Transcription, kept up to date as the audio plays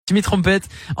Timmy Trumpet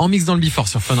en mix dans le Before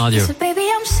sur Fun Radio. So baby,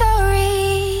 I'm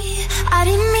sorry. I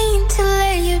didn't mean to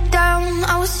let you down.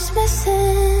 I was just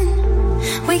messing.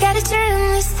 We gotta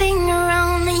turn this thing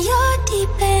around and you're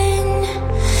deep in.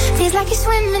 Feels like you're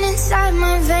swimming inside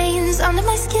my veins, under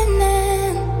my skin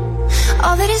and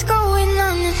all that is going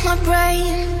on in my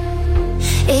brain.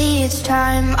 Each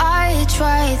time I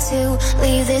try to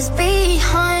leave this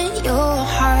behind, your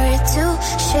heart to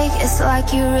shake. It's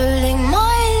like you're ruling my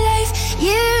life. You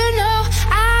know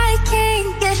I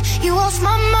can't get you off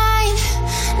my mind.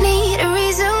 Need a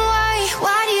reason why.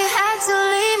 Why do you have to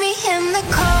leave me in the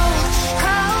cold,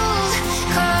 cold,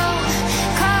 cold,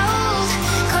 cold,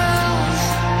 cold?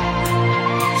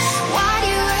 Why do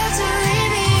you have to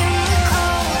leave me in the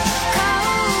cold,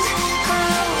 cold,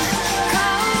 cold,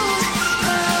 cold,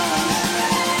 cold?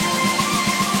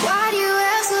 Why do you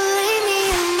have to leave me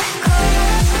in the cold?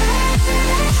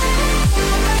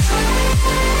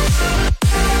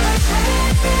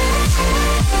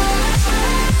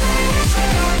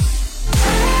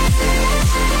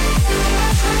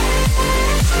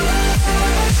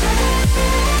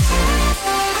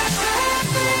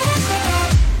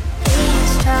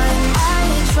 Each time I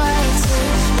try to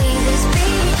leave this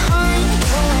behind,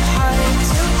 your heart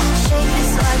to shake.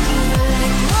 It's like you're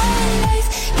ruling my life.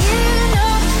 You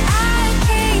know I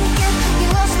can't get you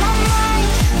off my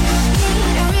mind.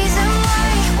 Need a reason why.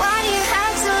 Why do you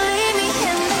have to leave me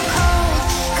in the cold,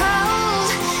 cold,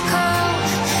 cold,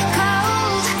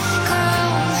 cold,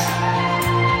 cold?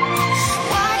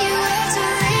 Why do you have to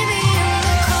leave me in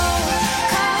the cold,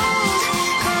 cold,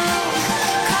 cold,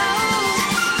 cold,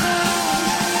 cold?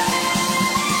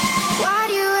 Why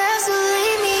do you have to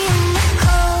leave me in the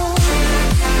cold?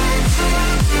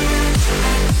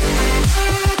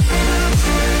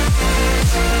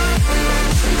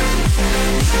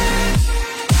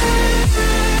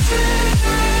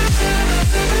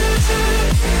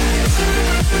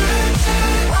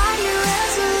 Why do you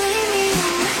have to leave me in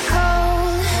the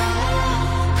cold?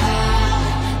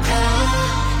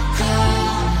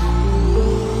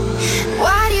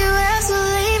 Why do you have to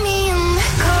leave me in the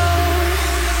cold?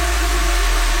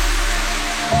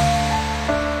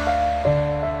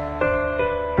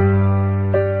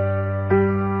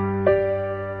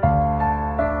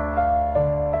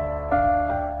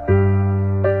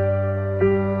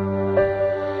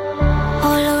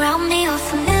 All around me are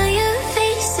familiar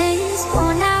faces,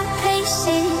 worn out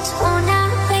places, worn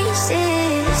out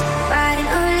places. Riding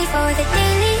early for the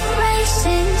daily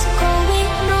races, going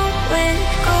nowhere,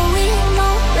 going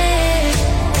nowhere.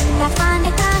 And I find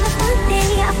it kind of funny,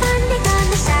 I find it kind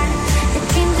of sad. The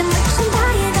dreams in which I'm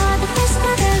tired are the best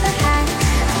I've ever had.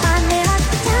 I find it hard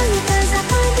to tell you 'cause I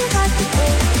find it hard to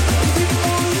take. The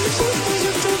chances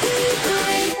you to be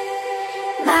great.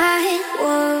 My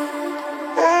world.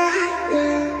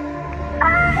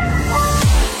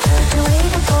 You're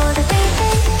waiting for the day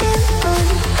they do.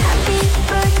 Happy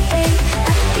birthday,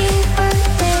 happy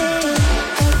birthday.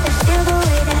 I feel the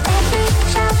way that every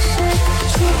child should.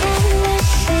 She ain't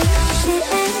missing, she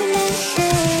ain't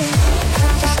missing.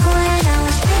 Went to school and I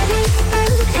was very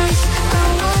foolish. No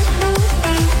one knew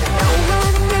me, no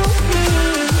one knew me.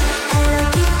 Hello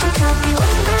people taught me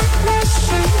one bad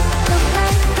lesson. Look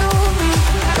back through me,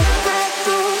 look back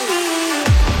through me.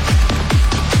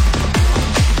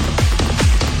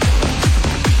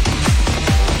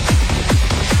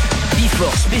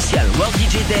 Before spécial World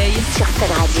DJ Day Sur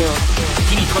Fun Radio.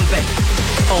 Timmy Trumpet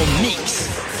en mix.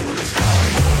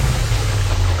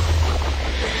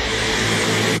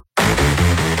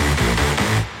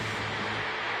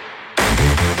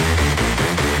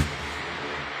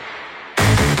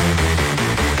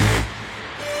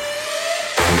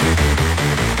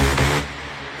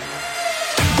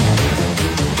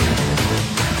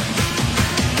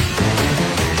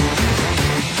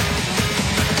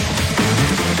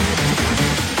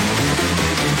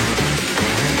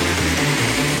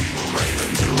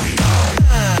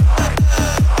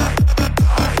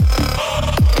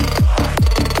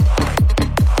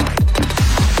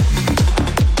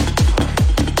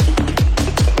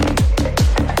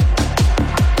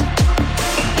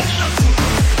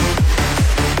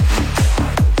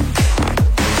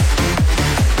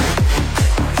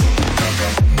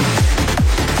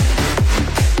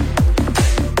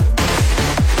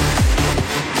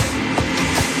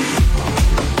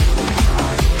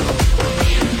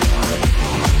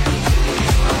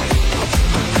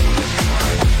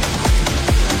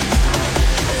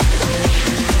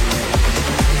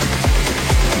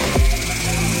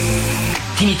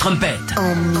 Timmy Trumpet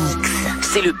En mix.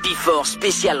 C'est le Before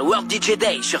spécial World DJ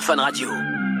Day sur Fun Radio.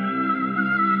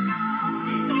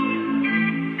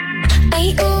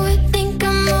 I overthink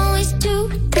I'm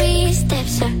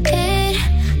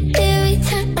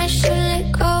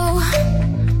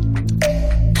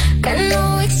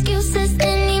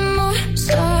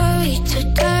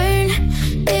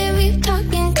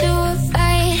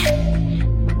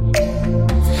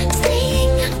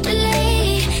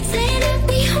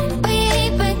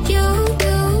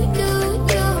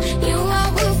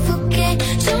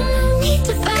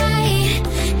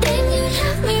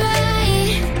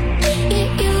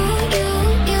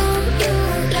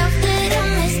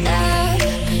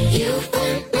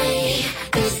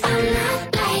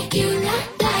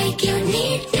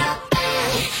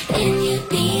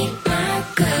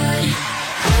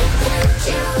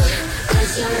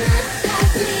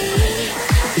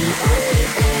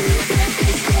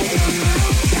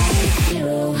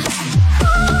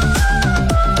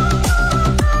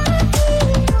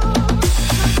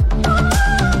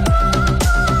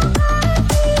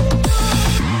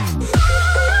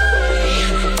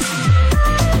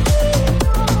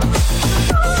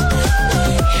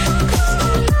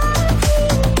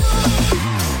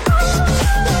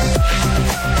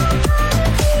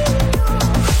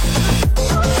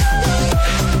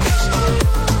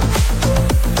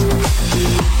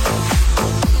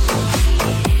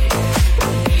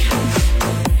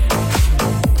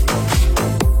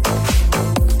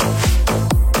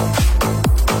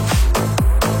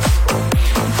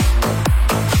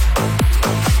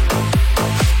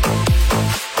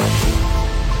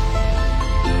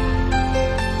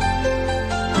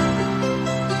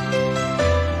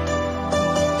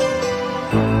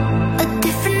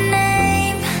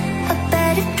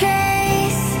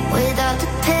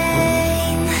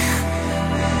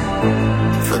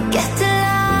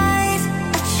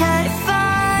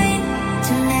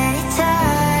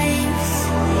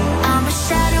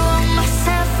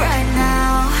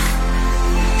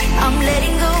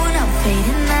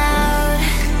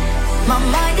My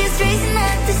mind is racing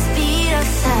at the speed of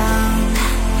sound.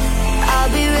 I'll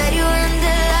be ready when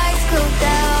the lights go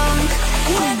down.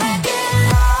 When I get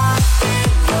lost in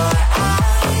your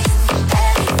eyes,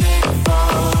 everything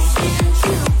falls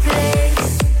into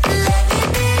place. Let me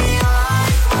be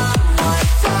yours one more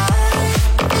time.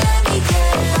 Let me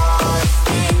get lost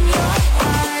in your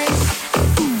eyes.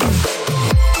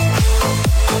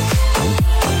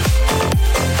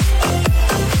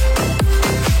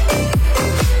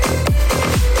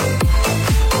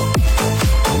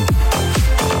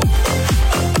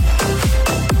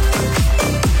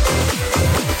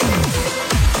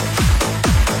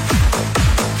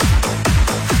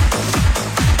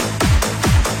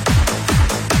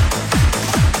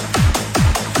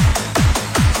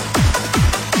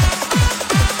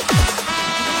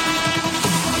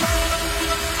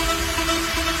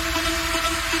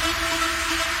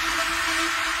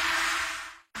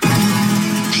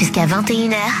 Jusqu'à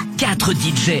 21h, 4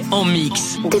 DJ en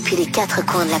mix. depuis les 4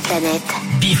 coins de la planète,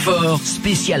 Before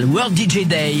Special World DJ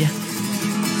Day.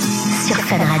 sur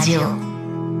Fun Radio.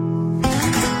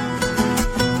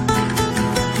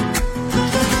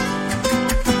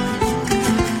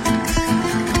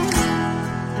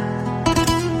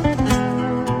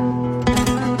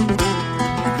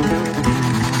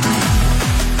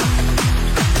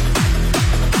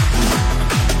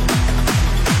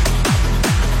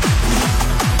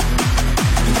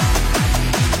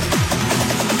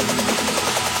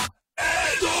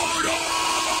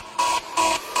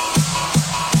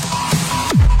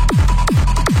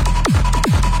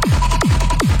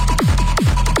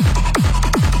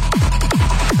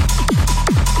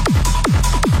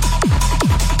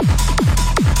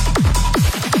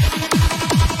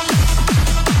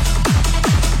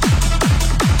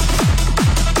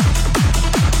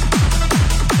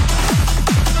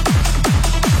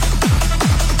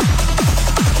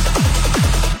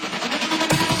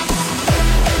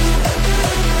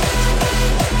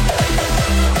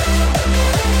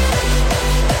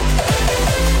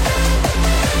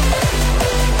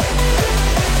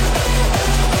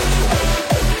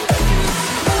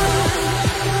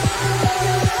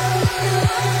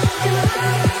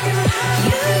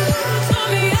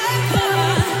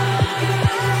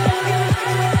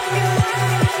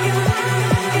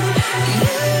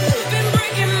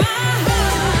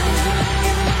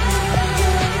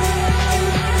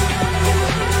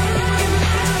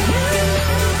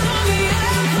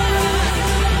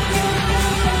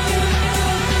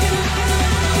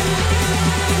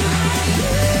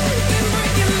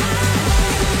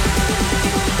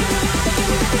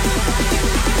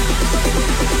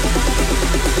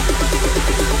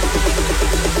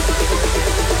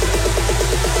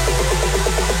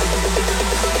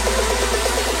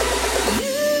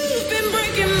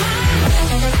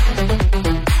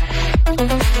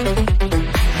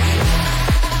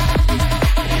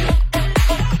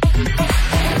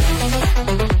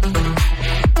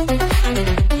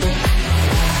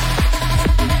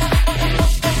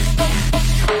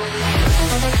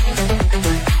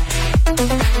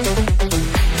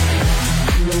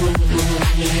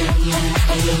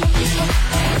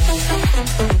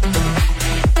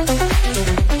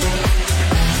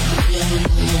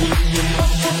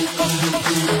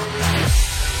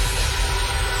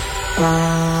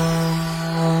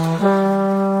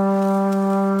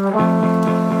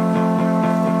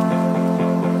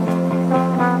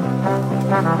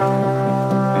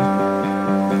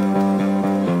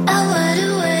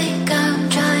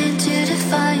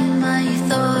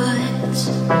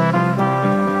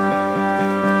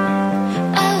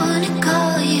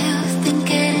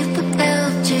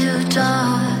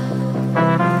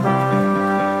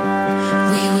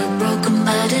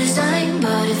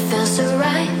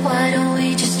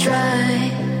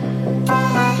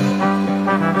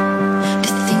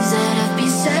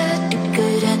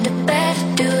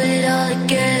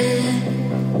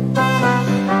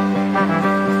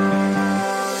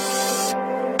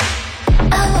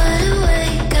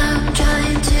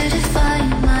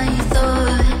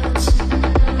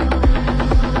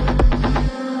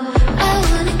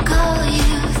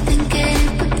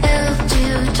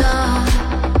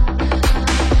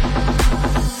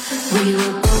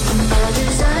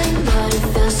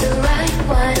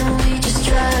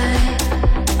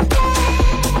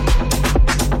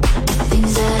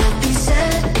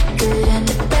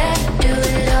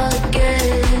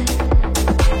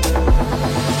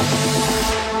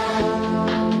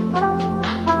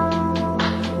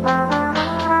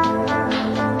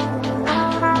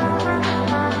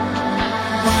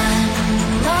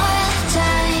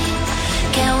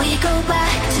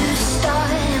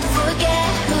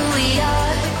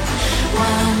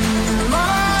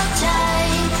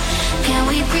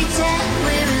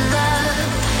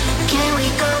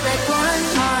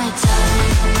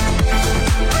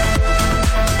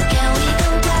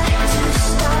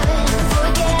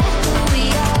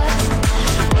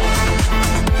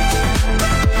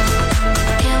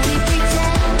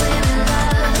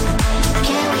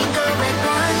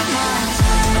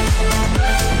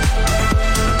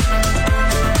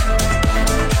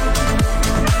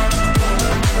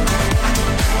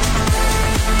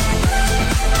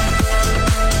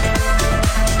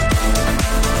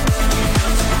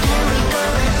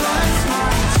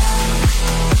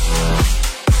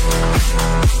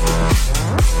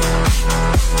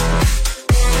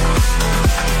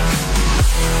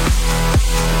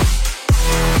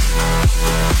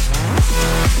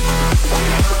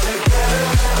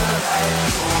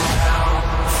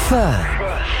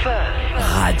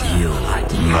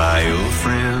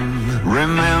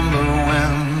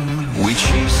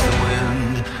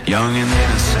 young and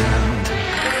innocent,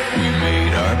 we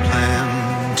made our plan.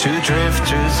 Two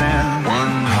drifters and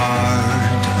one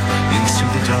heart into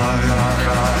the dark.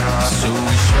 So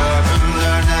we sharpened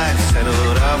our knives,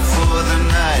 settled up for the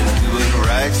night. We would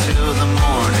ride till the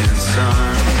morning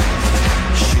sun.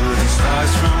 Shooting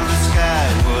stars from the sky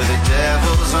were the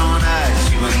devil's own eyes.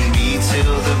 You and me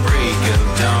till the break of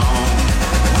dawn.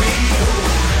 We go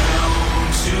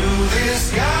down to this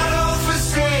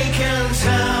God-forsaken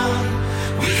town.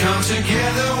 We come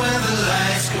together when the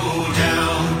lights go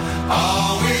down.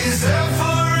 Always up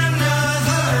for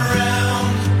another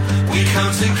round. We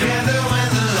come together when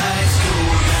the lights go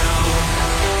down.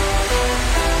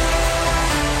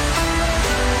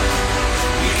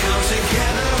 We come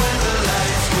together when the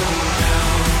lights go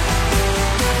down.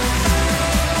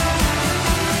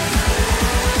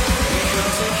 We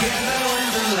come together when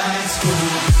the lights go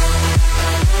down.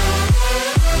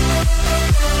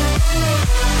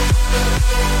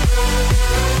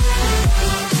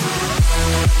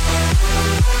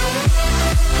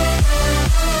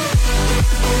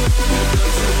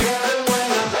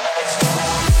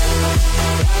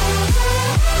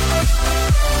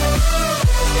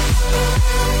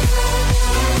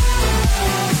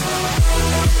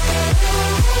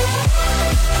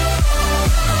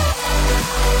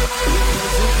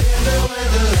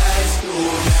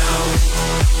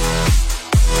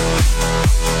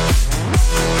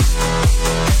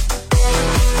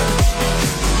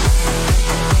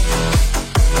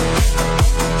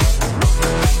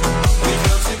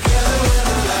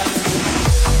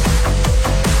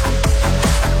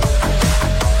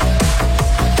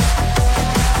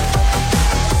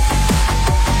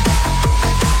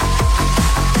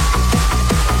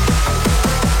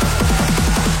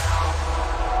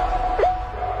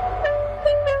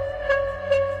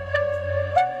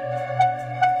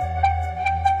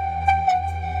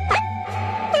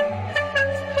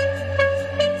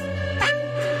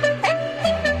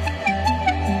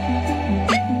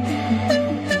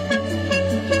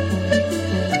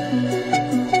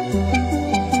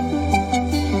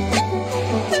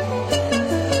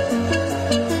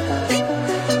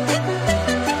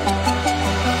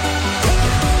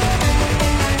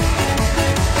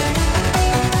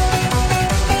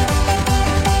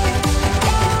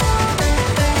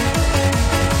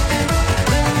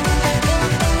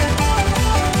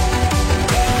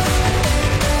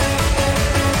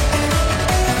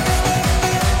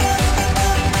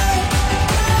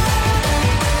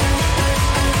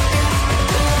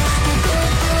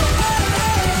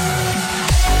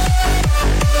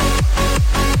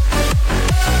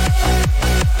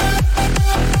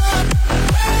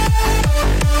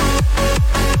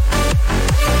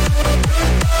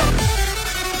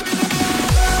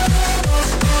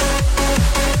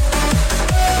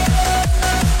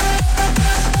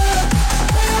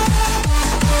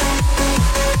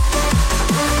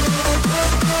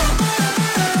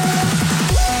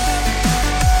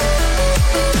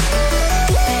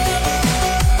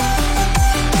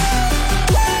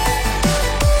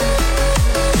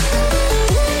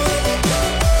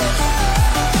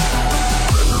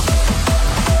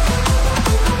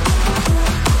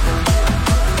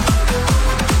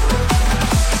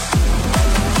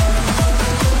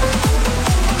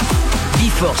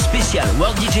 Spécial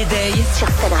World DJ Day sur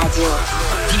Fun Radio.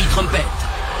 Timmy Trumpet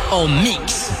en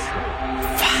mix.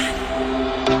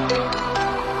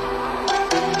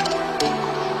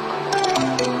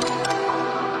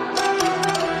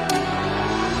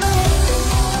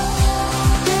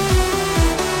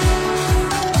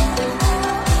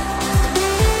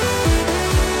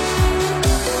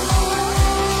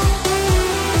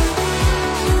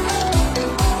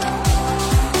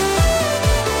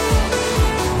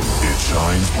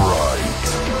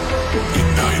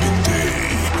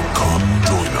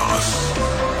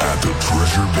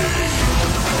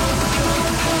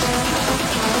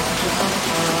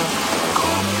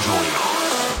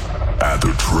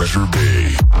 Treasure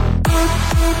Bay.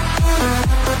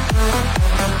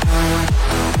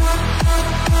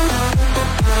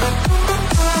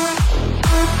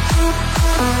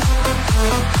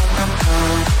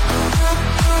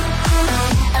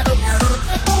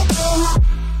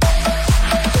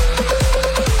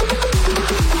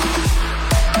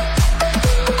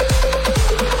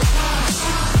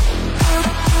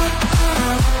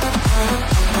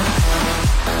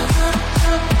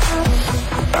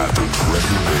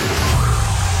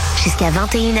 Jusqu'à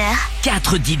 21h.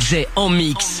 4 DJ en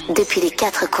mix. Depuis les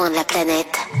 4 coins de la planète.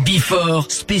 Before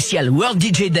Spécial World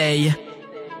DJ Day.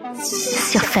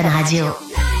 Sur Fun Radio.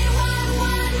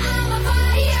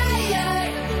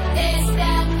 It's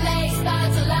that place,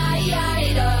 start to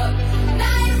light up.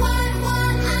 911.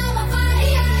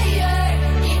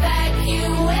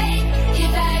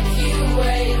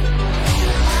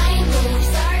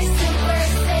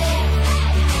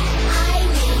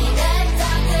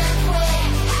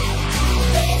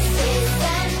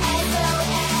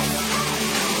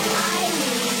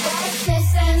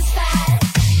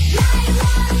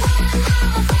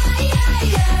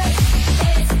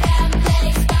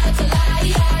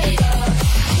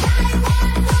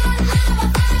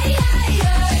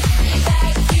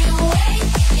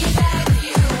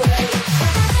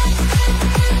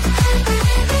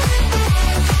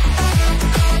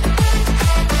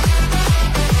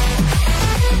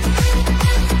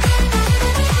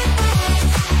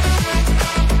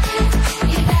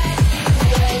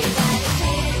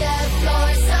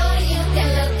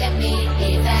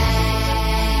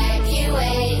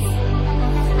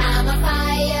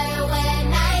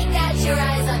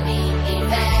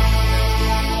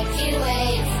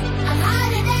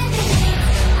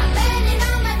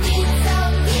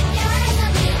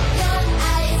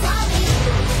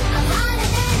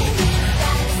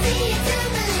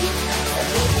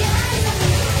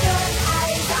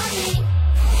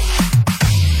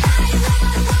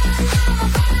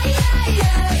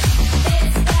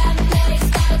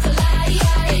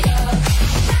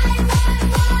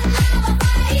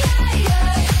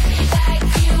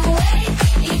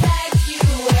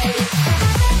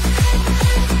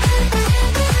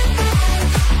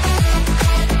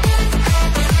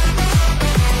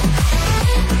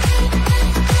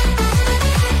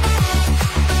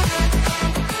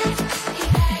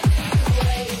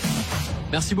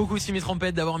 Merci beaucoup Timmy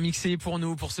Trumpet d'avoir mixé pour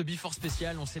nous pour ce Before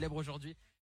spécial. On célèbre aujourd'hui